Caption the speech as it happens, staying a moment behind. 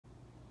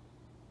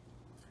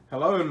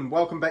Hello and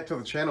welcome back to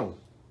the channel.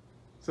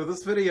 So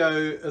this video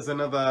is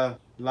another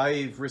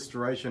lathe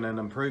restoration and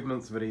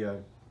improvements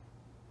video.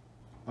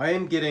 I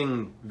am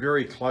getting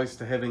very close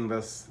to having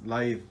this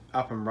lathe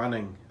up and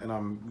running and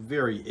I'm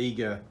very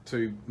eager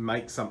to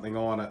make something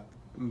on it,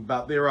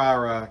 but there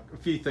are a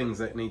few things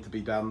that need to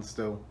be done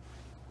still.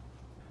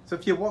 So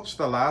if you watched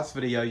the last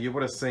video, you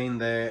would have seen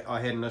that I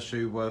had an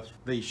issue with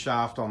the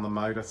shaft on the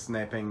motor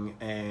snapping,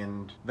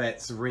 and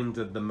that's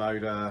rendered the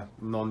motor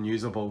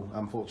non-usable,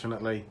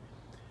 unfortunately.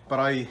 But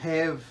I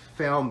have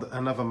found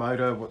another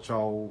motor which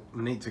I'll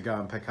need to go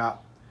and pick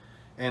up,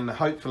 and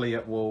hopefully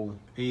it will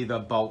either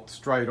bolt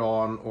straight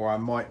on or I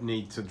might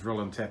need to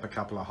drill and tap a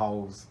couple of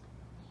holes.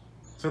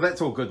 So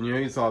that's all good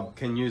news. I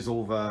can use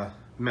all the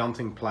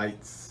mounting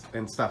plates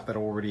and stuff that I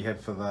already have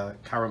for the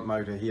current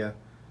motor here.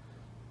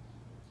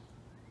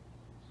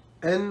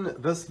 In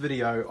this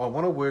video I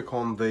want to work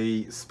on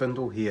the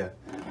spindle here.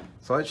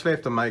 So I actually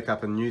have to make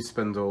up a new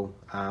spindle.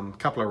 A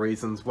couple of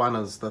reasons. One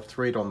is the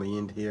thread on the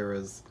end here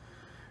is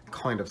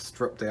kind of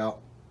stripped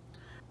out,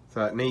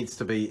 so it needs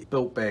to be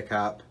built back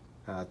up,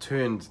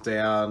 turned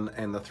down,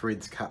 and the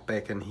threads cut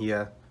back in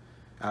here.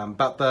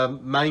 But the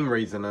main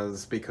reason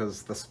is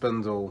because the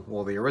spindle,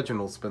 or the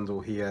original spindle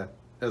here,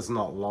 is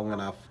not long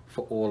enough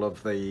for all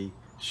of the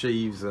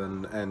sheaves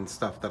and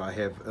stuff that I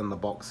have in the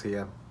box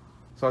here.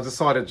 So I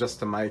decided just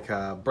to make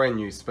a brand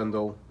new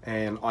spindle,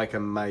 and I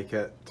can make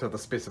it to the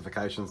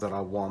specifications that I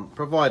want,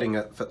 providing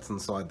it fits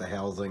inside the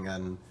housing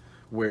and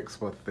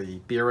works with the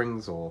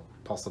bearings, or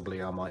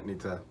possibly I might need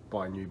to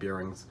buy new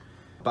bearings,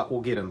 but we'll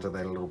get into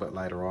that a little bit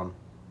later on.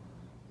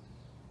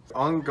 So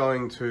I'm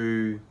going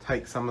to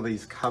take some of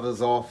these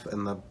covers off,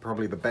 and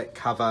probably the back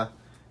cover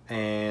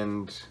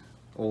and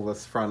all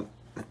this front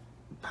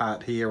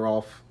part here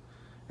off,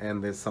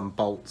 and there's some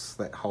bolts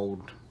that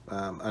hold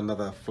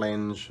another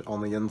flange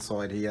on the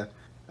inside here.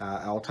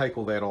 I'll take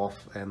all that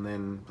off and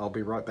then I'll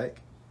be right back.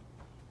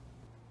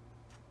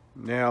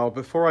 Now,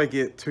 before I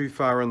get too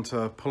far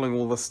into pulling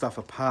all this stuff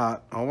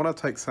apart, I want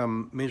to take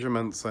some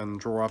measurements and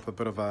draw up a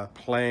bit of a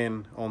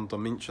plan on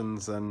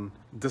dimensions and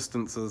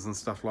distances and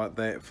stuff like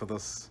that for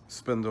this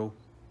spindle.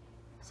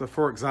 So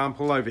for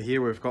example, over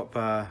here we've got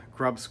the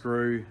grub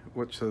screw,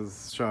 which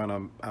is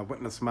showing a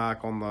witness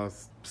mark on the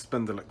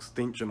spindle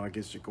extension, I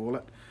guess you call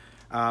it.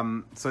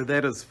 So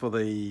that is for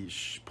the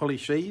pulley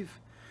sheave,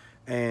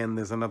 and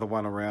there's another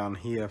one around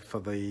here for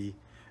the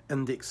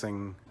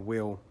indexing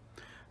wheel.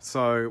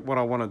 So what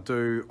I want to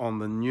do on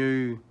the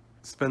new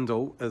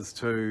spindle is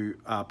to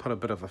put a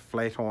bit of a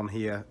flat on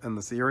here in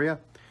this area,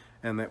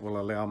 and that will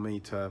allow me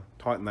to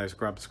tighten those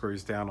grub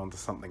screws down onto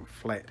something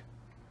flat.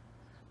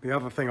 The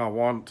other thing I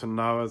want to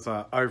know is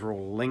the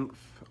overall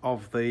length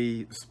of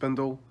the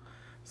spindle.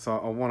 So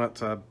I want it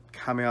to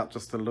come out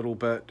just a little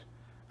bit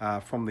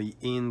from the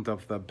end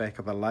of the back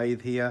of the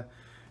lathe here,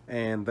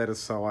 and that is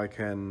so I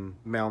can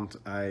mount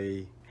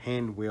a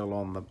hand wheel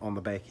on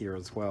the back here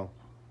as well.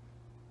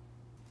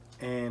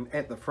 And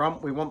at the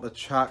front we want the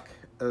chuck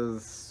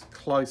as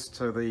close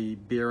to the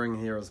bearing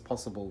here as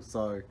possible.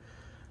 So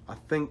I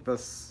think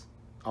this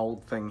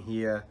old thing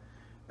here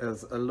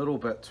is a little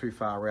bit too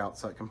far out,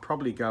 so it can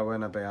probably go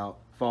in about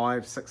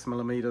 5-6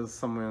 millimeters,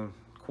 somewhere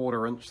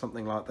 1/4 inch,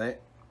 something like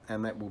that.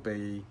 And that will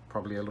be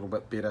probably a little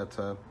bit better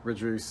to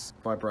reduce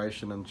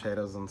vibration and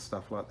chatters and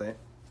stuff like that.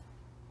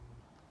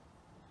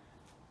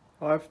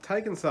 I've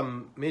taken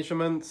some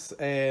measurements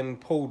and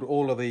pulled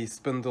all of the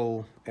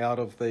spindle out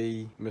of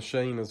the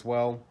machine as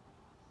well.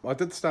 I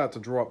did start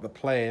to draw up the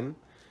plan.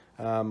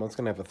 I was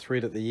going to have a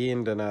thread at the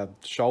end and a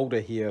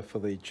shoulder here for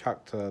the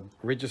chuck to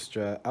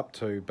register up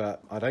to,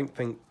 but I don't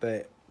think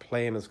that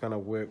plan is going to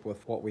work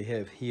with what we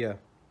have here.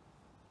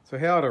 So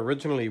how it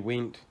originally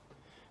went,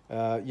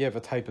 you have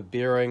a tapered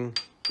bearing,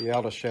 the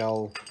outer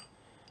shell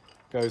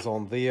goes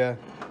on there.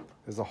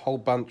 There's a whole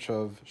bunch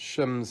of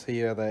shims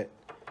here that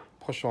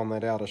push on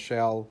that outer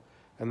shell,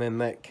 and then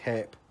that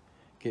cap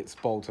gets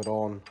bolted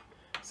on.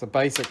 So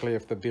basically,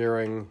 if the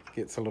bearing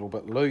gets a little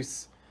bit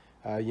loose,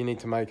 you need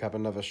to make up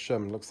another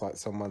shim. Looks like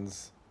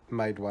someone's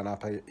made one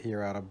up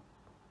here out of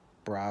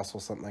brass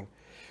or something.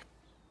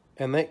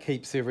 And that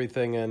keeps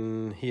everything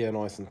in here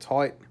nice and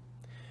tight.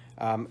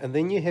 And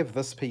then you have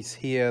this piece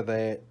here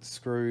that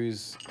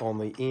screws on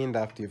the end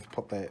after you've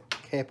put that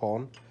cap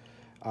on,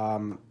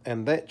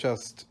 and that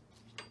just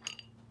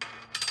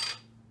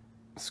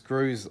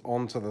screws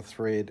onto the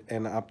thread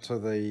and up to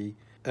the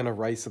inner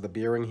race of the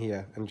bearing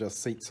here and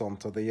just seats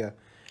onto there.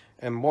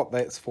 And what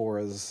that's for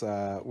is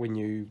when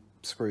you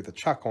screw the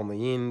chuck on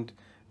the end,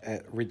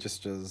 it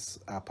registers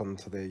up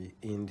into the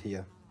end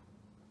here.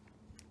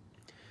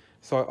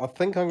 So I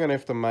think I'm going to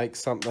have to make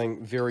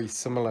something very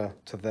similar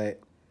to that.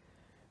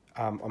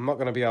 I'm not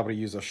going to be able to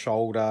use a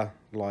shoulder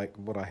like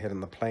what I had in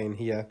the plan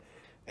here,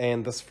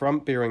 and this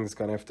front bearing is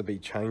going to have to be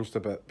changed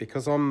a bit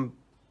because I'm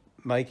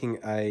making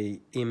a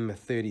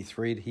M30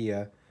 thread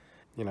here.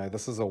 You know,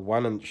 this is a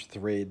 1-inch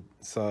thread,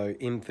 so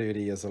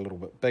M30 is a little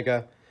bit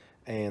bigger,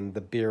 and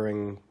the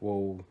bearing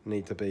will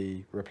need to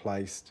be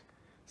replaced.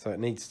 So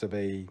it needs to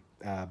be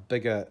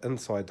bigger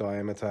inside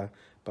diameter,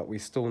 but we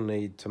still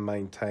need to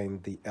maintain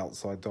the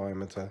outside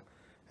diameter.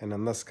 And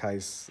in this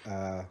case,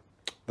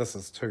 this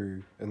is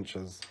 2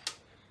 inches.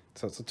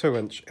 So it's a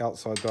 2-inch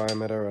outside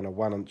diameter and a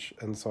 1-inch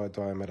inside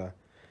diameter.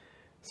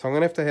 So I'm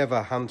going to have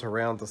a hunt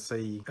around to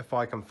see if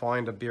I can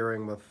find a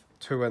bearing with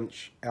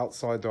 2-inch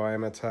outside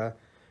diameter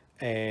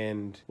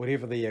and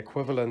whatever the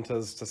equivalent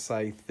is to,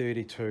 say,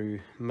 32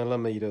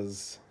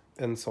 millimeters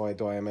inside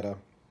diameter,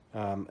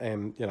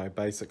 and you know,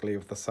 basically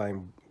with the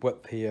same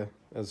width here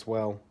as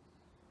well.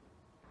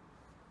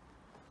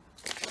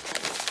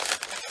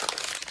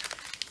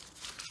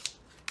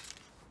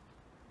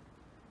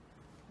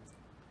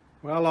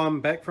 Well,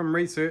 I'm back from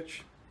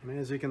research, and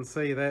as you can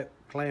see, that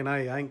plan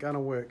A ain't gonna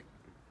work.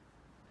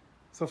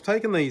 So I've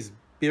taken these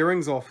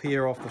bearings off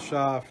here, off the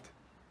shaft,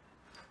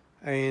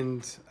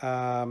 and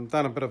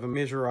done a bit of a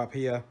measure up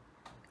here,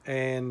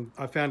 and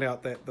I found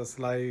out that this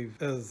lathe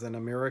is an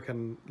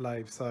American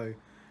lathe, so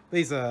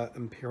these are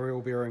imperial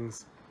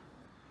bearings.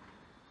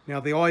 Now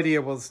the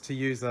idea was to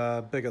use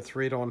a bigger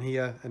thread on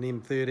here, an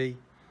M30,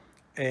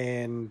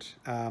 and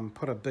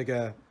put a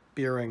bigger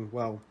bearing,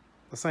 well,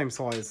 the same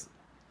size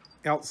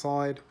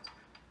outside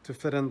to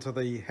fit into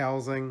the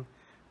housing,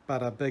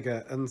 but a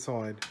bigger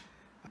inside.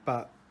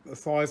 But the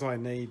size I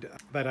need,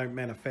 they don't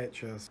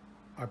manufacture.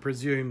 I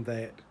presume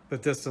that the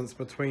distance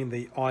between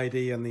the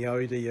ID and the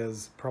OD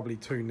is probably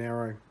too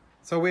narrow.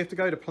 So we have to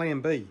go to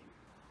plan B.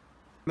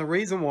 The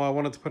reason why I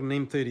wanted to put an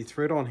M30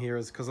 thread on here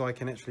is because I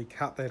can actually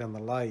cut that in the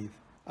lathe.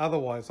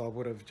 Otherwise I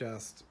would have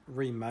just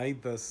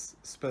remade this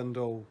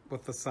spindle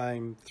with the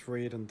same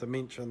thread and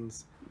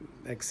dimensions,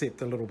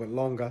 except a little bit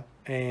longer,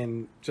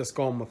 and just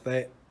gone with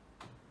that.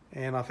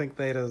 And I think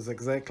that is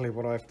exactly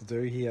what I have to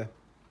do here.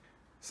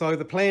 So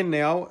the plan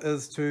now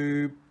is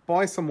to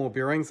buy some more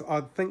bearings.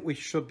 I think we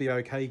should be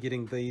okay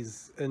getting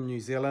these in New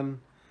Zealand.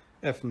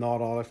 If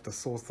not, I'll have to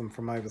source them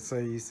from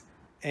overseas,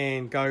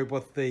 and go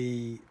with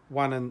the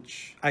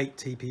 1-inch 8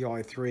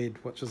 TPI thread,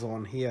 which is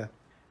on here.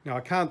 Now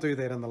I can't do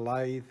that in the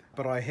lathe,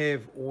 but I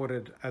have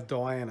ordered a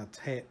die and a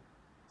tap.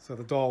 So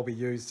the die will be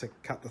used to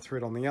cut the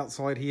thread on the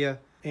outside here,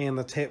 and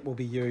the tap will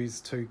be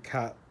used to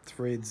cut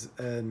threads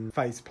in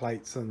face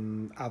plates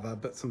and other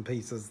bits and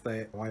pieces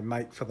that I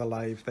make for the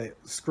lathe that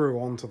screw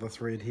onto the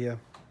thread here.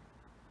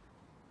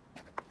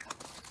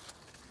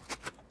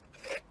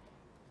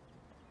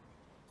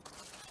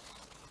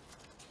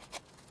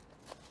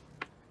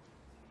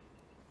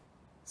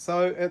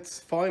 So it's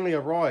finally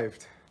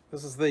arrived.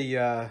 This is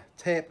the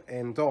tap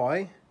and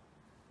die,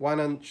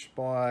 1-inch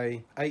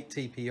by 8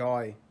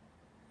 TPI.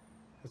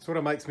 It sort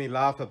of makes me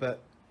laugh a bit.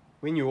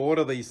 When you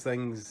order these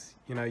things,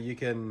 you know, you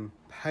can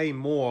pay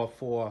more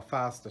for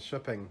faster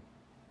shipping.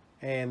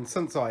 And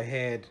since I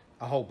had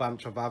a whole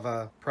bunch of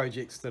other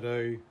projects to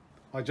do,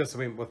 I just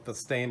went with the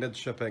standard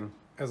shipping,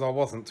 as I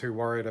wasn't too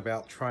worried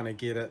about trying to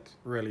get it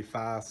really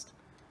fast.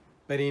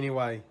 But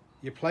anyway,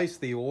 you place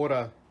the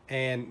order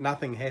and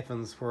nothing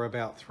happens for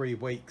about 3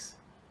 weeks.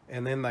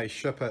 And then they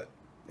ship it,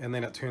 and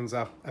then it turns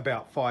up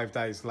about 5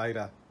 days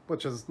later,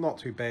 which is not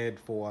too bad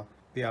for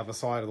the other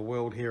side of the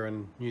world here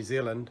in New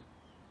Zealand.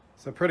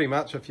 So pretty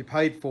much if you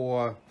paid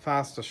for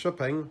faster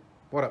shipping,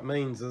 what it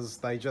means is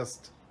they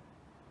just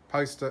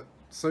post it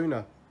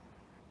sooner.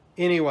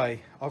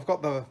 Anyway, I've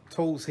got the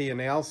tools here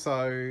now,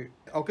 so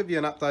I'll give you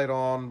an update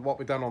on what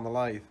we've done on the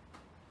lathe.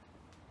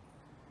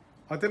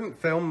 I didn't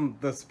film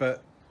this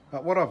bit,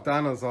 but what I've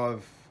done is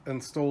I've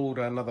installed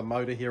another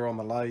motor here on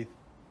the lathe.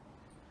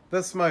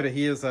 This motor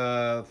here is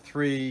a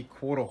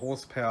 3/4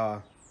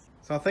 horsepower,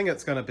 so I think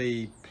it's going to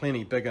be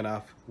plenty big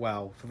enough,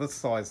 well, for this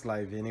size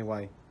lathe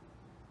anyway.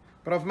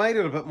 But I've made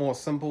it a bit more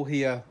simple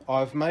here.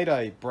 I've made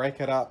a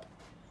bracket up,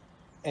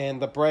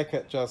 and the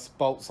bracket just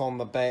bolts on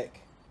the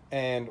back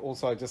and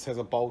also just has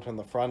a bolt in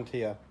the front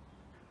here.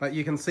 But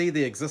you can see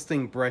the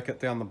existing bracket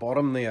down the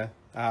bottom there.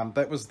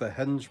 That was the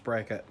hinge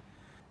bracket.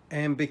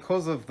 And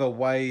because of the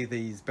way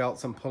these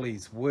belts and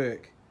pulleys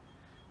work,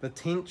 the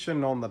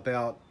tension on the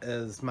belt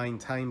is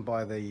maintained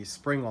by the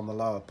spring on the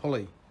lower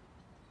pulley,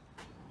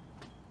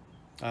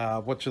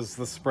 which is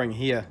the spring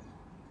here.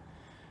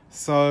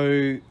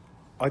 So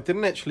I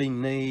didn't actually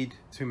need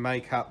to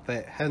make up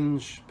that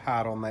hinge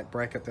part on that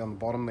bracket down the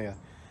bottom there.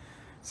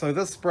 So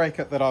this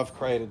bracket that I've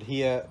created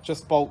here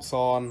just bolts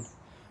on.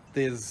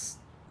 There's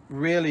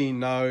really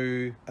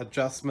no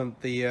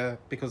adjustment there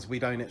because we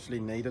don't actually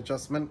need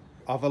adjustment.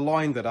 I've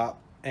aligned it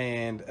up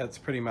and it's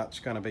pretty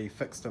much going to be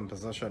fixed in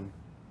position.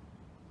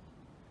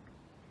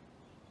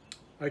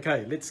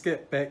 Okay, let's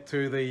get back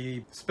to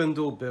the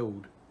spindle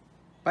build.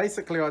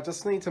 Basically, I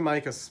just need to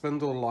make a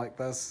spindle like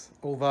this,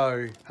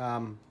 although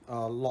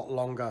a lot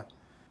longer.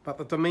 But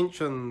the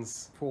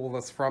dimensions for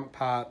this front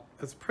part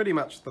is pretty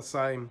much the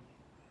same.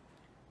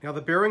 Now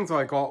the bearings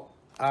I got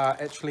are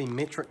actually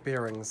metric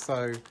bearings,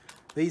 so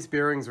these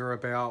bearings are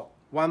about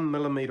 1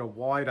 millimeter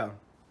wider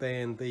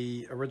than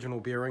the original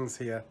bearings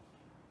here.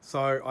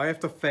 So I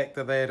have to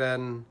factor that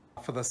in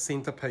for the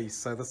centerpiece,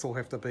 so this will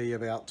have to be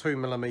about 2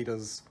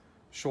 millimeters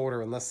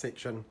shorter in this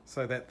section,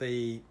 so that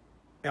the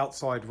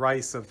outside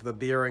race of the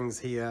bearings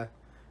here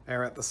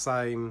are at the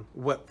same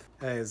width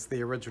as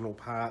the original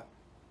part.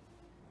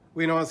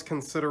 When I was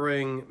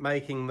considering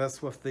making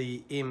this with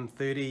the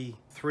M30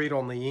 thread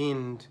on the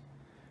end,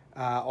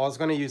 I was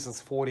going to use this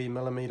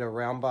 40mm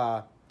round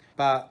bar,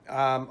 but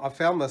I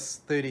found this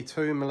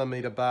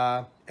 32mm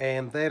bar,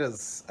 and that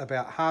is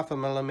about 0.5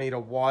 millimeter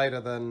wider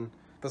than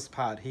this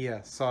part here.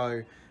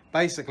 So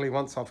basically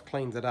once I've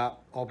cleaned it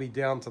up, I'll be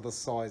down to this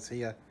size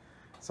here.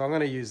 So I'm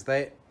going to use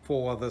that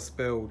for this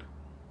build.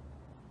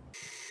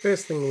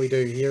 First thing we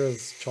do here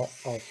is chop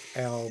off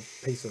our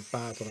piece of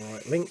bar to the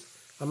right length.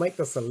 I make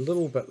this a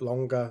little bit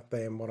longer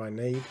than what I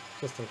need,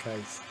 just in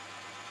case.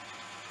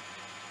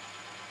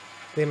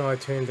 Then I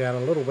turn down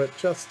a little bit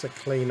just to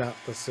clean up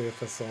the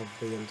surface of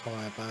the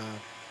entire bar.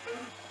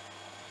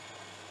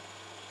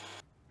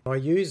 I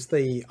use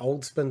the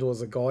old spindle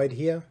as a guide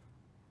here.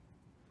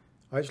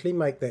 I actually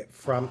make that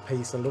front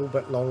piece a little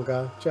bit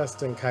longer,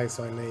 just in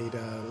case I need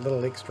a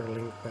little extra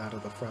length out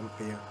of the front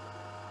there.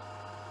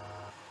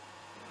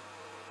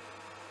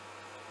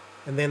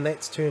 And then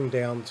that's turned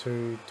down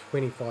to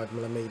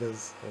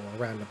 25mm,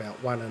 or around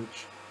about 1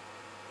 inch.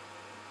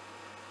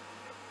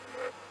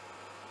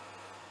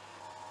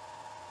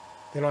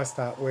 Then I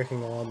start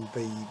working on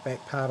the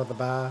back part of the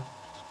bar.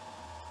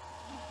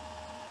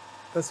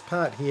 This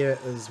part here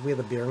is where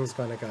the bearing's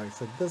going to go,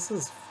 so this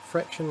is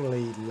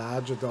fractionally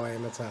larger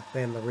diameter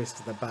than the rest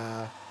of the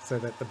bar, so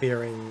that the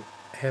bearing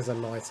has a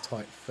nice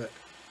tight fit.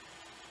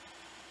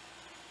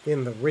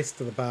 Then the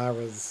rest of the bar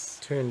is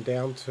turned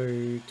down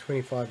to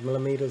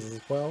 25mm as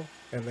well,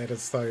 and that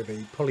is so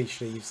the pulley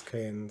sheaves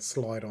can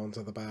slide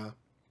onto the bar.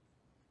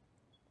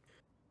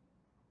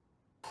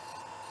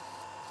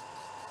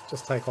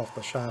 Just take off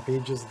the sharp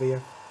edges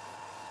there.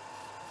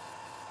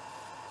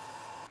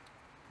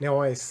 Now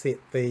I set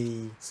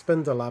the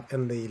spindle up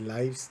in the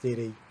lathe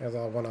steady as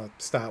I want to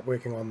start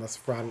working on this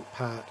front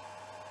part.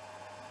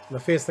 And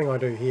the first thing I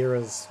do here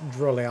is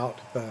drill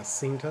out the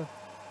centre.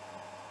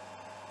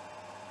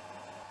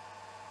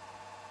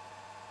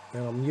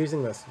 And I'm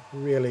using this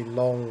really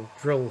long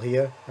drill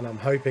here, and I'm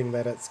hoping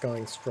that it's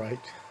going straight.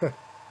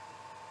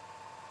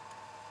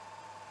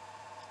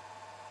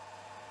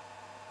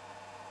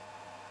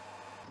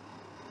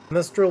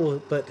 This drill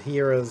bit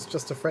here is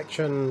just a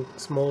fraction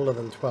smaller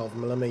than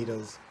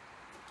 12mm.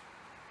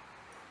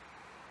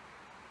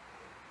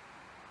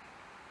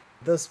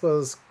 This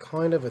was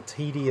kind of a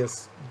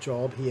tedious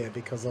job here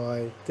because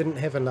I didn't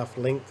have enough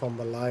length on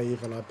the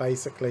lathe, and I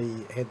basically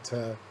had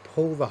to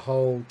pull the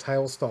whole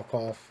tailstock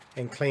off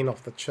and clean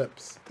off the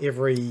chips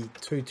every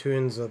 2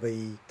 turns of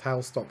the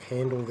tailstock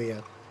handle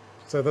there.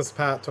 So this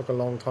part took a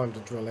long time to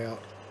drill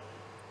out.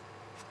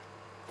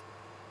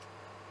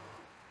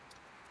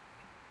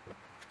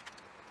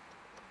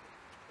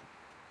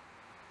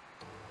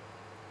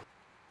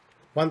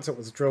 Once it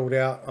was drilled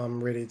out,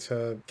 I'm ready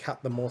to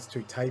cut the Morse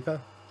to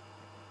taper.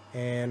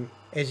 And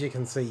as you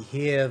can see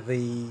here,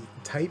 the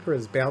taper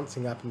is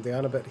bouncing up and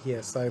down a bit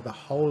here, so the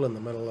hole in the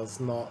middle is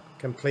not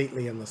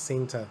completely in the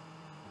center.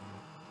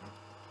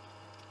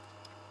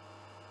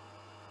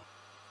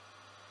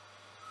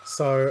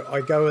 So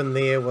I go in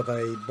there with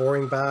a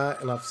boring bar,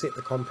 and I've set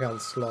the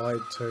compound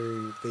slide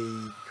to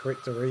the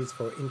correct degrees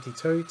for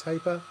NT2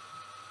 taper,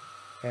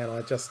 and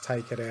I just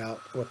take it out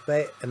with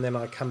that, and then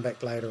I come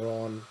back later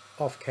on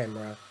off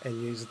camera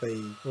and use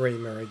the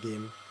reamer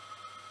again.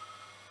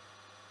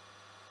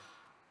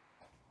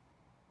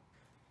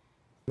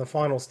 The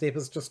final step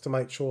is just to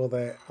make sure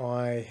that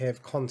I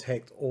have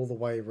contact all the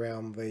way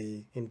around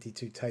the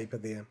NT2 taper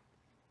there.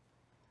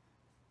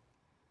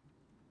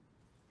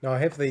 Now I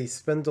have the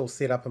spindle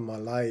set up in my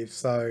lathe,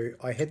 so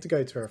I had to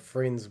go to a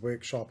friend's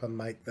workshop and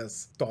make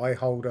this die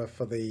holder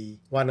for the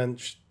 1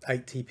 inch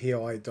 8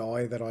 TPI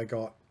die that I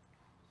got.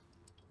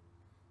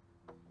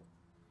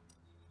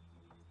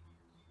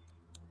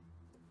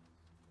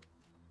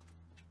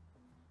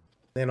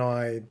 Then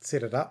I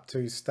set it up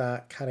to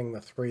start cutting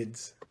the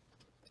threads.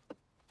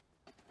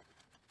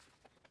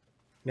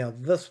 Now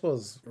this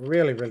was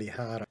really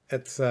hard.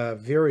 It's a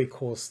very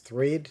coarse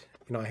thread.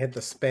 You know, I had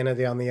the spanner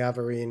down the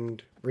other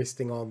end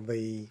resting on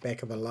the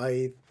back of the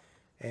lathe,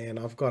 and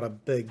I've got a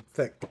big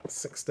thick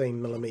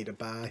 16mm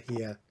bar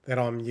here that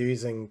I'm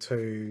using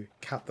to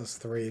cut this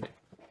thread.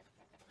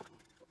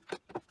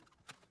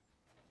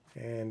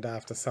 And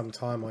after some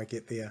time I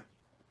get there.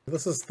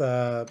 This is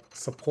the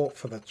support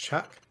for the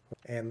chuck,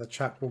 and the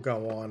chuck will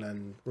go on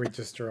and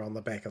register on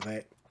the back of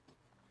that.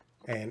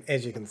 And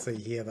as you can see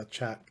here, the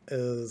chuck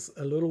is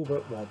a little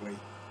bit wobbly.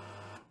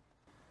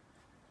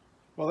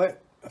 Well,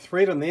 that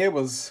thread in there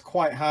was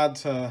quite hard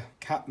to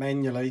cut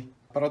manually,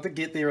 but I did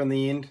get there in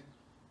the end.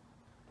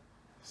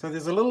 So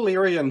there's a little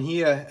area in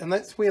here, and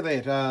that's where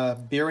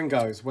that bearing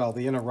goes. Well,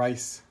 the inner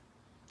race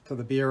to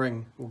the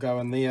bearing will go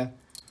in there.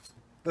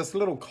 This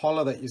little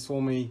collar that you saw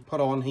me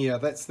put on here,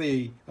 that's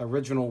the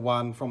original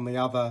one from the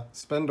other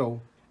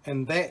spindle,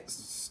 and that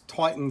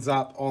tightens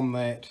up on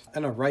that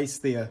inner race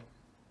there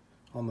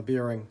on the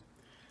bearing.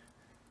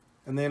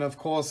 And then of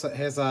course it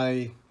has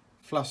a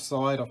flush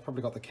side. I've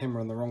probably got the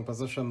camera in the wrong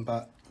position,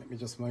 but let me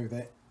just move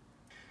that.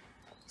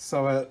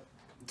 So it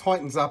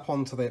tightens up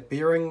onto that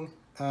bearing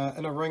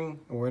inner ring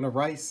or inner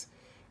race,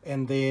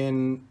 and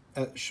then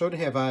it should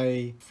have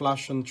a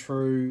flush and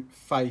true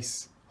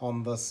face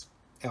on this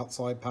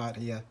outside part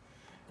here,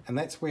 and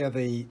that's where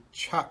the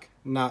chuck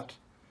nut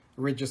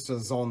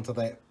registers onto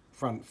that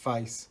front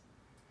face.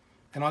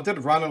 And I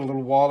did run it a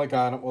little while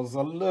ago and it was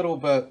a little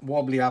bit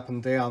wobbly up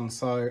and down,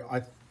 so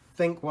I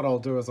think what I'll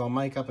do is I'll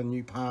make up a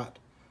new part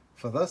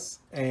for this,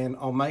 and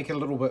I'll make it a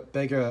little bit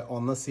bigger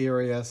on this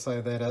area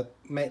so that it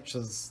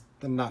matches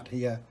the nut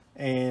here.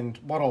 And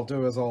what I'll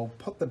do is I'll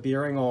put the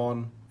bearing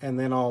on, and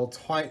then I'll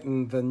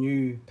tighten the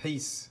new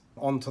piece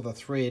onto the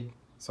thread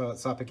so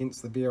it's up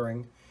against the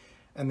bearing,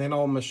 and then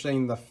I'll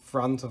machine the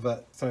front of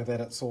it so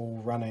that it's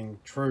all running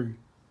true.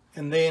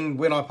 And then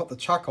when I put the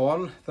chuck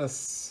on,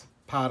 this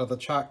part of the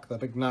chuck, the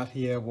big nut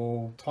here,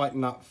 will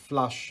tighten up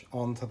flush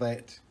onto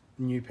that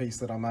new piece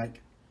that I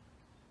make.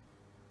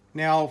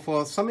 Now,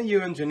 for some of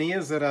you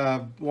engineers that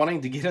are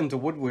wanting to get into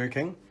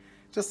woodworking,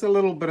 just a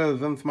little bit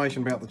of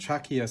information about the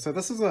chuck here. So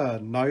this is a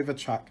Nova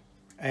chuck,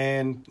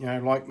 and you know,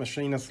 like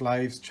machinist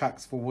lathes,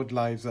 chucks for wood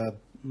lathes are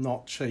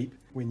not cheap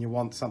when you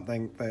want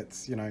something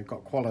that's, you know,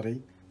 got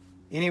quality.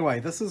 Anyway,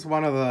 this is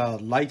one of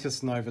the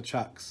latest Nova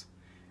chucks,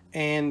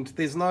 and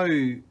there's no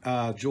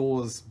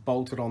jaws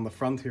bolted on the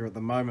front here at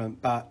the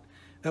moment, but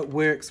it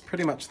works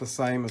pretty much the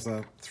same as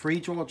a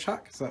 3-jaw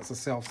chuck. So it's a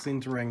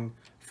self-centering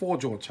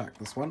 4-jaw chuck,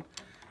 this one.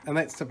 And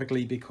that's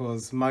typically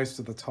because most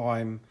of the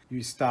time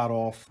you start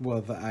off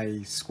with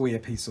a square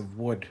piece of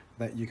wood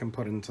that you can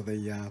put into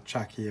the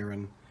chuck here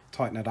and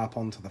tighten it up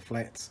onto the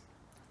flats.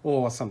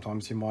 Or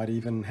sometimes you might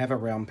even have a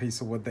round piece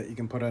of wood that you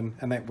can put in,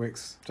 and that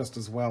works just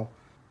as well.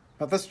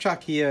 But this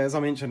chuck here, as I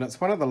mentioned,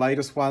 it's one of the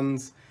latest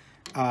ones.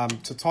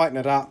 To tighten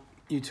it up,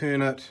 you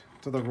turn it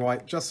to the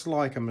right just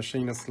like a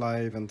machinist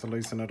lathe, and to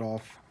loosen it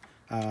off,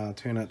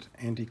 turn it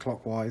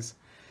anti-clockwise.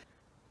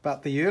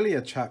 But the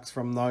earlier chucks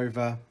from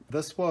Nova,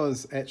 this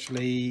was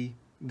actually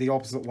the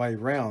opposite way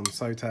round.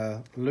 So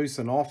to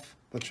loosen off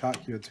the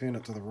chuck, you would turn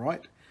it to the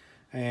right,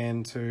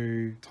 and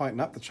to tighten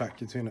up the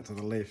chuck, you turn it to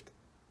the left.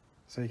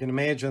 So you can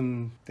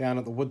imagine down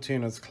at the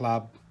Woodturners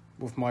Club,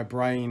 with my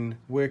brain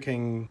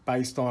working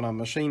based on a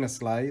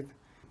machinist lathe,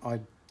 I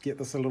get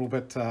this a little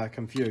bit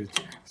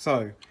confused.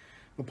 So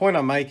the point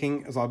I'm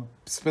making is I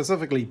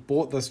specifically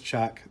bought this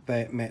chuck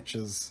that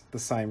matches the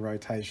same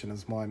rotation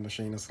as my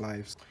machinist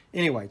lathes.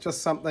 Anyway,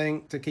 just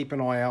something to keep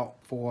an eye out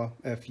for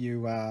if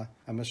you are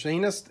a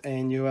machinist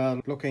and you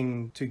are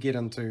looking to get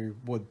into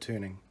wood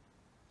turning.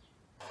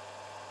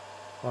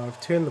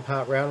 I've turned the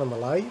part round on the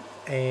lathe,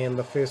 and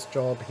the first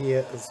job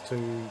here is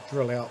to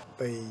drill out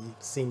the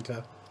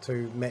centre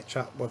to match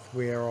up with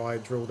where I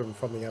drilled them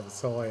from the other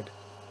side.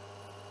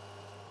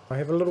 I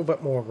have a little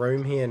bit more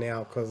room here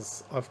now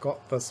because I've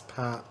got this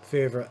part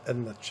further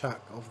in the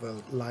chuck of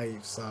the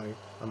lathe, so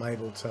I'm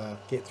able to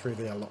get through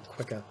there a lot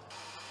quicker.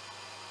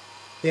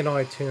 Then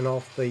I turn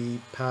off the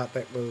part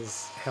that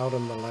was held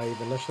in the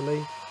lathe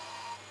initially.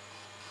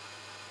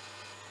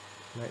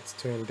 That's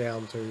turned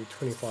down to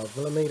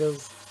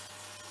 25mm.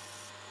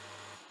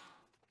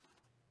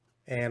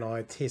 And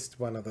I test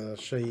one of the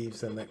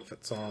sheaves, and that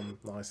fits on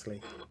nicely.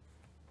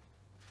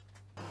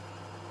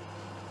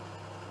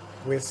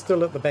 We're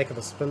still at the back of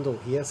the spindle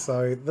here,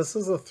 so this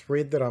is a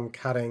thread that I'm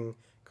cutting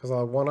because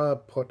I want to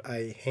put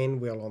a hand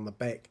wheel on the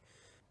back.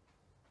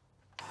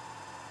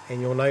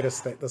 And you'll notice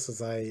that this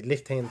is a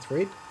left-hand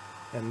thread,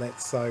 and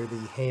that's so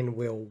the hand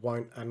wheel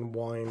won't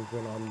unwind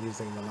when I'm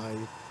using the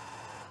lathe.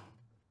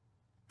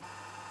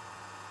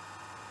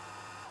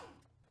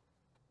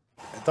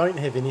 I don't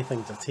have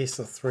anything to test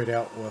the thread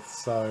out with,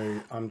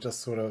 so I'm just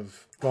sort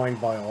of going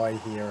by eye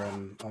here,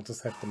 and I'll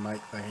just have to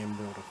make the hand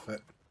wheel to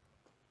fit.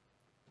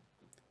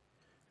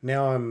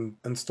 Now I'm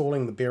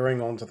installing the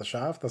bearing onto the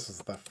shaft. This is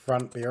the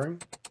front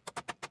bearing.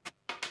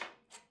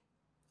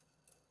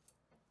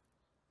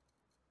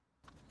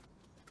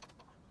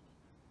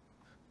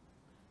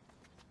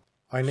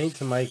 I need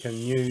to make a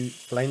new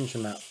flange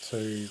nut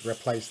to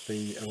replace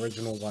the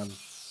original one.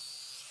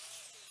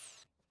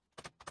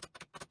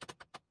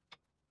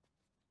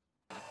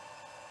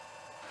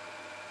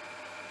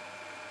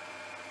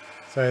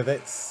 So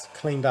that's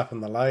cleaned up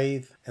in the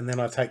lathe, and then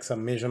I take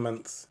some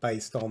measurements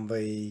based on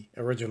the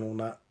original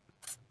nut.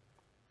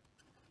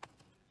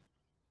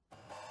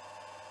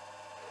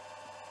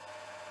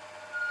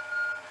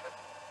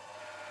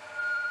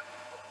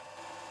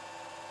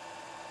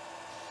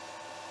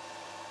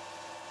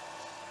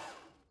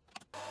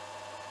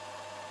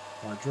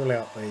 I drill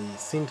out the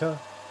centre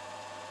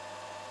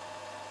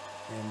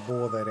and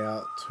bore that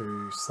out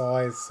to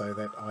size so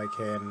that I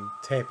can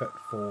tap it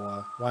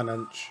for 1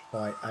 inch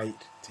by 8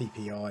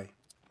 TPI.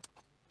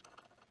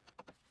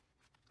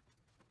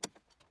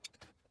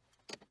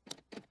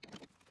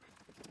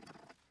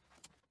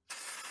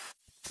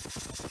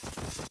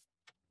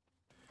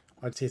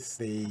 I test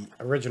the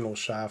original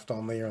shaft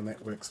on there, and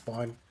that works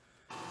fine.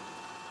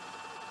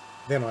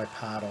 Then I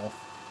part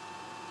off.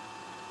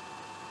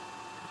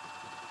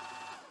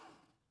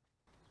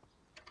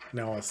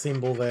 Now I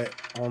assemble that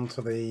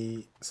onto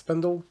the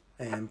spindle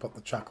and put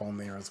the chuck on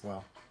there as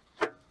well.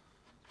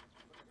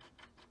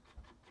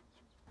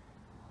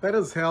 That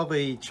is how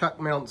the chuck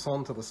mounts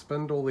onto the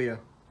spindle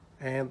there.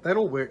 And that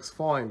all works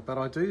fine, but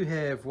I do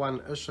have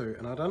one issue,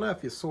 and I don't know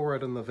if you saw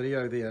it in the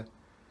video there,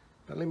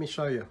 but let me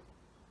show you.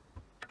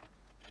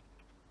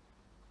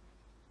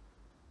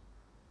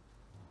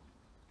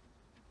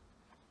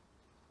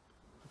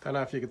 I don't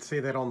know if you could see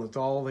that on the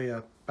dial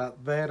there,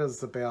 but that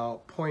is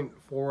about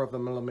 0.4 of a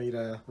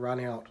millimeter run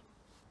out.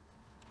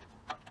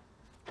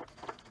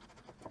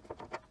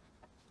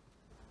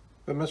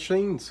 The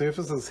machine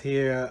surfaces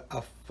here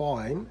are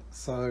fine,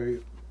 so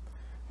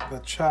the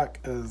chuck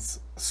is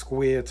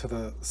square to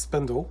the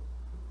spindle.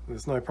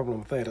 There's no problem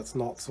with that, it's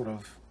not sort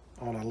of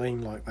on a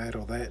lean like that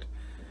or that.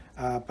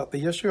 But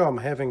the issue I'm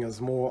having is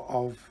more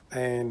of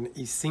an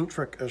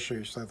eccentric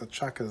issue, so the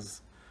chuck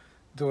is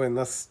doing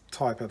this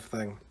type of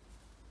thing.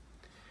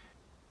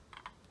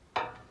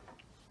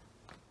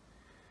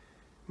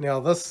 Now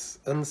this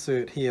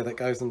insert here that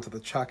goes into the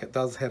chuck, it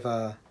does have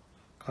a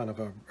kind of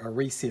a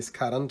recess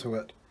cut into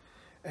it,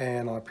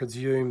 and I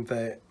presume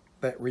that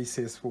that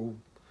recess will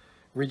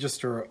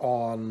register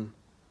on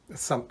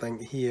something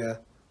here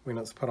when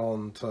it's put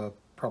on to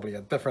probably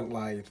a different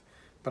lathe.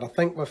 But I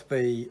think with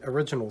the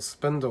original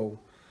spindle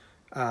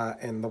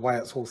and the way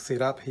it's all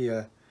set up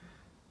here,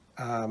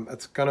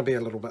 it's going to be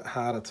a little bit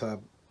harder to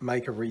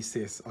make a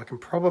recess. I can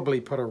probably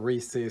put a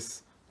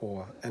recess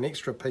or an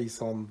extra piece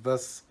on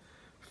this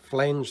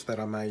flange that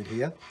I made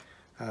here,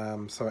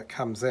 so it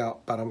comes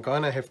out, but I'm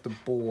going to have to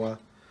bore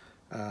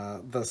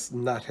this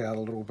nut out a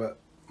little bit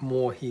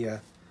more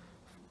here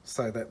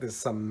so that there's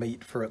some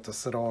meat for it to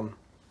sit on.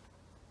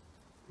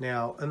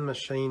 Now in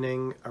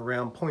machining,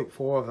 around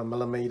 0.4 of a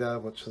millimeter,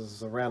 which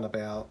is around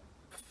about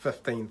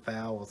 15th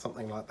thou or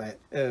something like that,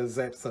 is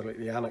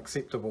absolutely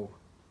unacceptable.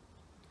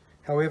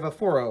 However,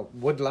 for a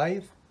wood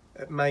lathe,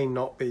 it may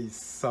not be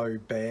so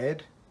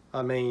bad.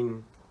 I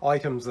mean,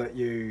 items that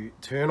you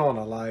turn on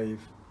a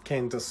lathe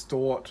can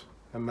distort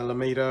a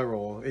millimeter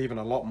or even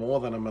a lot more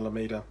than a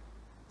millimeter.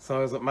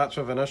 So is it much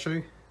of an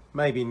issue?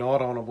 Maybe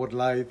not on a wood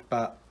lathe,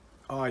 but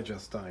I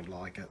just don't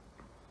like it.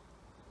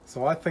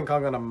 So I think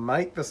I'm going to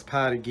make this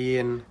part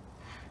again.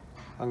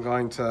 I'm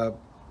going to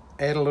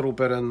add a little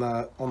bit on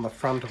the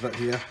front of it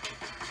here,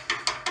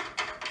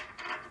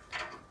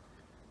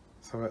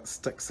 so it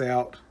sticks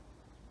out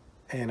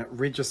and it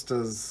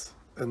registers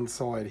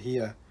inside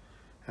here,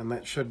 and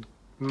that should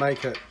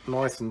make it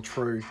nice and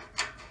true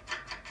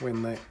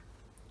when that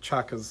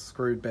chuck is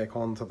screwed back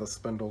onto the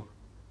spindle.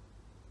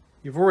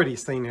 You've already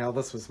seen how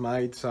this was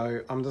made,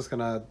 so I'm just going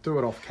to do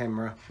it off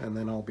camera and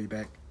then I'll be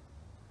back.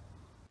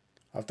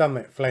 I've done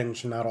that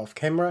flange nut off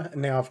camera,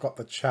 and now I've got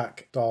the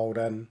chuck dialed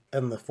in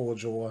the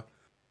forge jaw.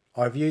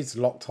 I've used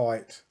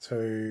Loctite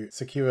to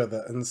secure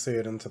the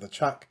insert into the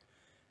chuck,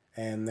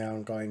 and now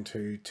I'm going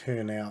to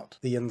turn out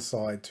the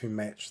inside to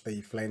match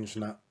the flange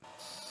nut.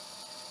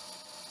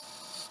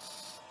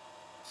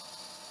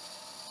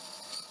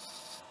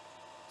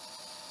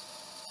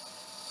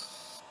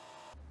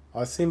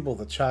 I assemble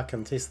the chuck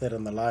and test that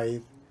in the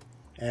lathe,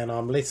 and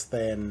I'm less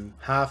than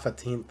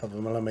 1/2 of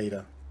a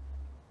millimeter.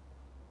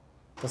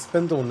 The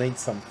spindle needs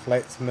some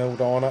flats milled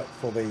on it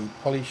for the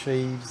pulley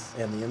sheaves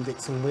and the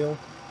indexing wheel,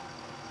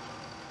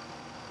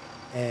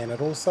 and it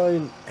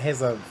also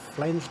has a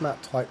flange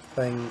nut type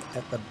thing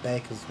at the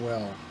back as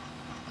well.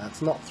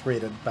 It's not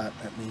threaded, but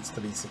it needs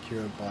to be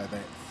secured by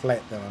that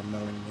flat that I'm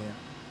milling there.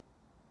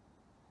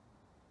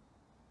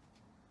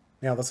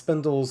 Now the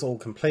spindle's all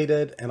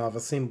completed and I've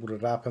assembled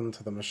it up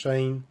into the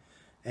machine,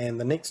 and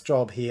the next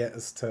job here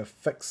is to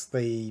fix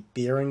the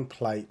bearing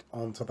plate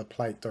onto the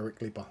plate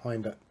directly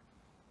behind it.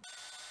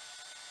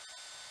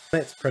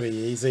 That's pretty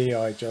easy.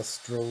 I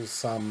just drill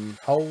some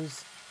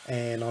holes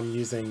and I'm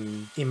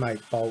using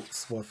M8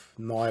 bolts with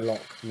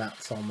nylock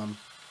nuts on them.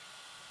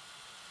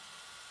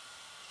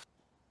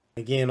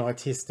 Again, I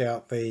test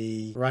out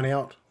the run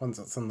out once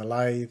it's in the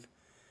lathe,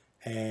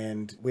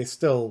 and we're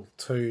still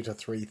 2 to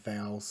 3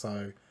 thou,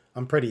 so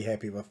I'm pretty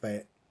happy with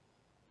that.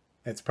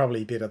 It's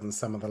probably better than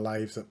some of the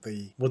lathes at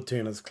the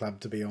Woodturners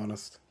Club, to be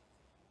honest.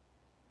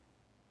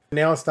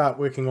 Now I start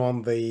working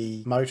on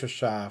the motor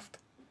shaft.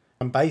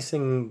 I'm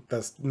basing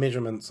the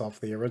measurements off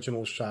the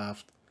original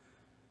shaft.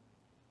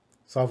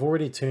 So I've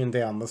already turned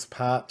down this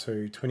part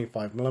to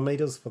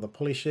 25mm for the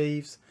pulley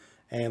sheaves,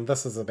 and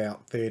this is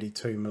about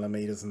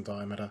 32mm in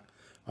diameter.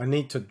 I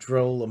need to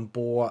drill and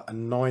bore a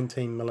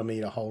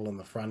 19mm hole in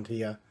the front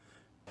here.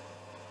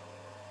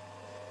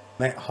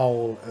 That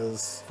hole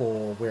is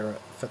for where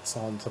it fits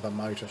onto the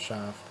motor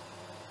shaft.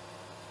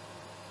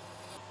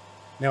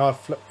 Now I've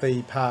flipped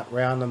the part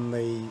round in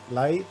the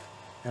lathe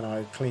and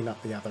I clean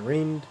up the other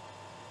end.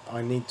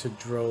 I need to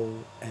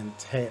drill and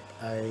tap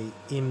a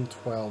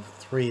M12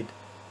 thread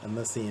in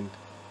this end,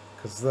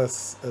 because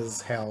this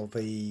is how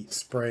the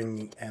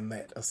spring and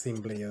that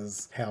assembly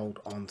is held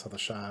onto the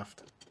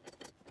shaft.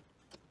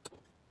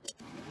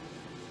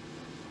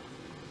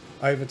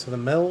 Over to the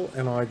mill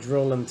and I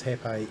drill and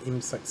tap a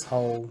M6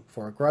 hole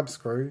for a grub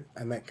screw,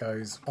 and that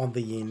goes on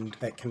the end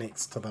that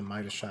connects to the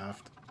motor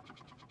shaft.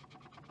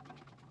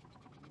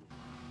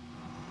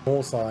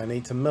 Also I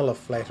need to mill a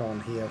flat on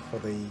here for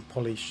the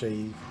pulley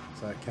sheave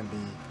so it can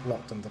be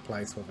locked into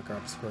place with a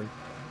grub screw.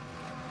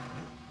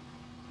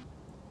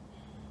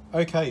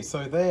 Okay,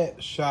 so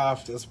that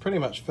shaft is pretty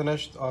much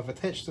finished. I've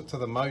attached it to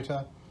the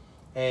motor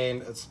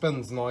and it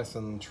spins nice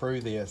and true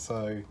there,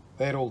 so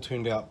that all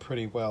turned out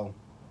pretty well.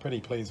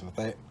 Pretty pleased with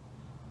that.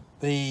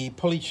 The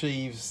pulley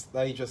sheaves,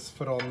 they just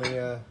fit on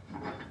there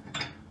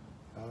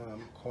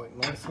quite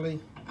nicely,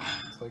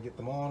 so get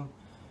them on.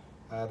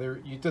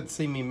 You did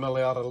see me mill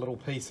out a little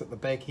piece at the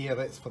back here.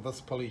 That's for this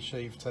pulley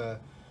sheave to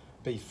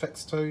be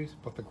fixed to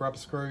with the grub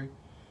screw,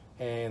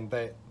 and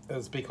that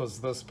is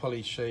because this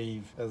pulley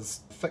sheave is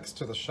fixed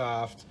to the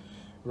shaft,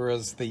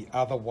 whereas the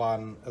other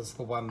one is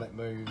the one that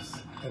moves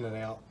in and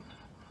out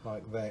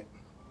like that.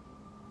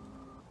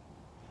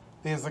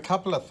 There's a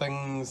couple of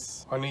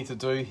things I need to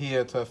do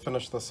here to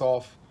finish this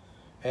off,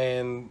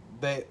 and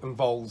that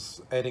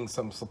involves adding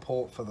some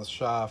support for the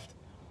shaft.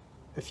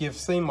 If you've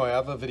seen my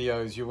other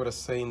videos, you would have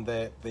seen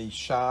that the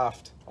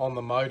shaft on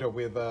the motor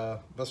where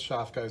this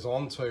shaft goes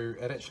onto,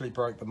 it actually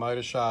broke the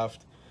motor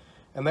shaft,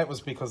 and that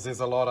was because there's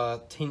a lot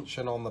of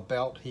tension on the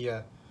belt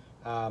here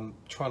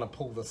trying to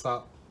pull this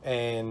up,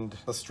 and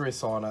the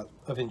stress on it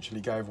eventually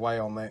gave way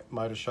on that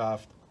motor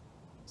shaft.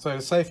 So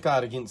to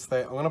safeguard against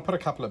that, I'm going to put a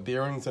couple of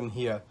bearings in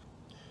here.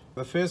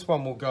 The first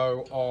one will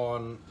go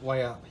on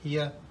way up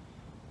here,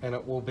 and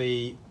it will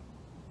be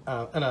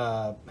in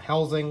a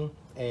housing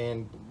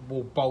and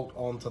will bolt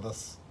onto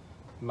this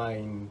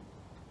main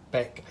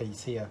back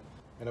piece here.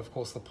 And of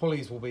course the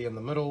pulleys will be in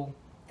the middle,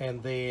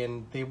 and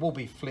then there will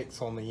be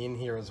flex on the end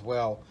here as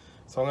well.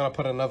 So I'm going to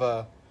put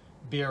another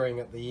bearing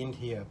at the end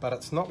here, but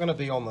it's not going to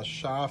be on the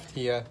shaft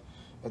here,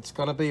 it's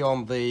going to be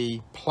on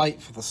the plate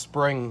for the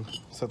spring.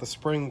 So the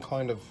spring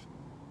kind of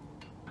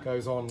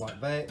goes on like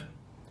that,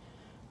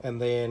 and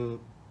then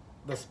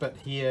this bit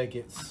here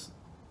gets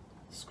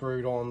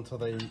screwed on to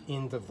the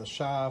end of the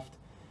shaft,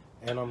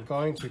 and I'm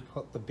going to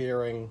put the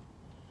bearing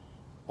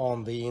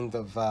on the end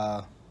of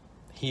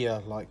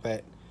here like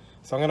that.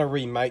 So I'm going to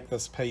remake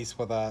this piece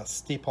with a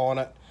step on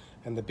it,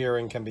 and the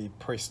bearing can be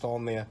pressed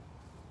on there.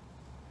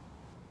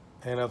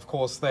 And of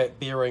course that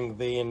bearing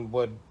then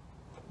would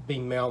be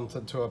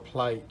mounted to a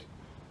plate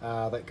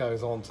that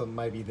goes on to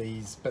maybe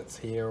these bits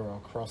here or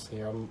across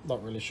here. I'm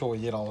not really sure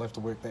yet, I'll have to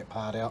work that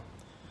part out.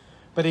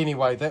 But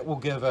anyway, that will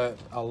give it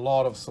a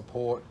lot of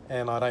support,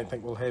 and I don't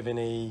think we'll have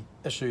any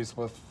issues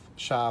with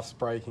shafts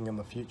breaking in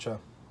the future.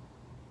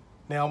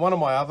 Now, in one of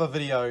my other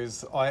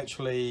videos, I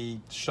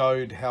actually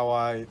showed how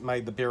I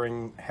made the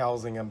bearing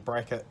housing and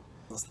bracket.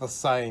 It's the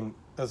same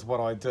as what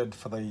I did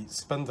for the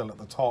spindle at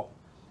the top.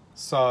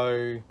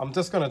 So I'm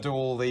just going to do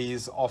all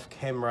these off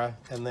camera,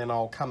 and then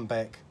I'll come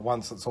back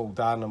once it's all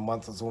done and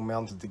once it's all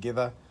mounted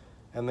together,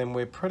 and then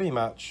we're pretty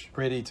much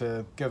ready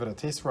to give it a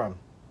test run.